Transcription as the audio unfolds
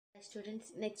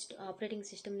Students, next operating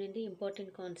system నుండి important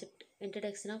concept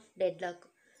introduction of deadlock.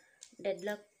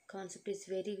 Deadlock concept is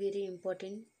very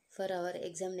important for our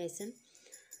examination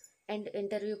and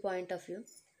interview point of view.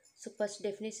 So first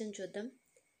definition చూద్దాం.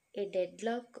 A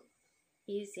deadlock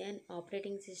is an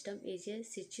operating system is a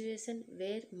situation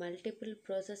where multiple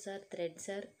processes or threads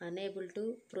are unable to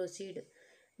proceed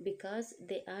because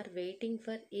they are waiting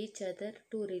for each other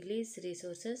to release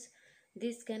resources.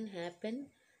 This can happen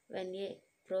when a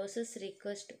process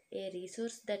requests a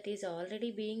resource that is already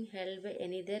being held by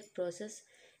another process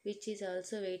which is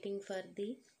also waiting for the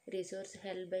resource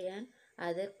held by an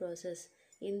other process.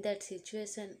 In that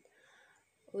situation,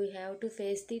 we have to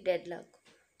face the deadlock.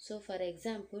 So for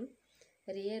example,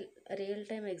 real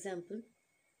time example.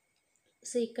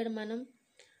 So ఇక్కడ మనం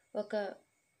ఒక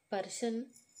person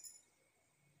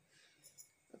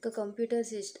ఒక computer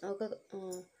system ఒక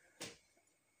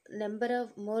number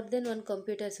of more than one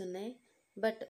computers ఉన్నాయి. But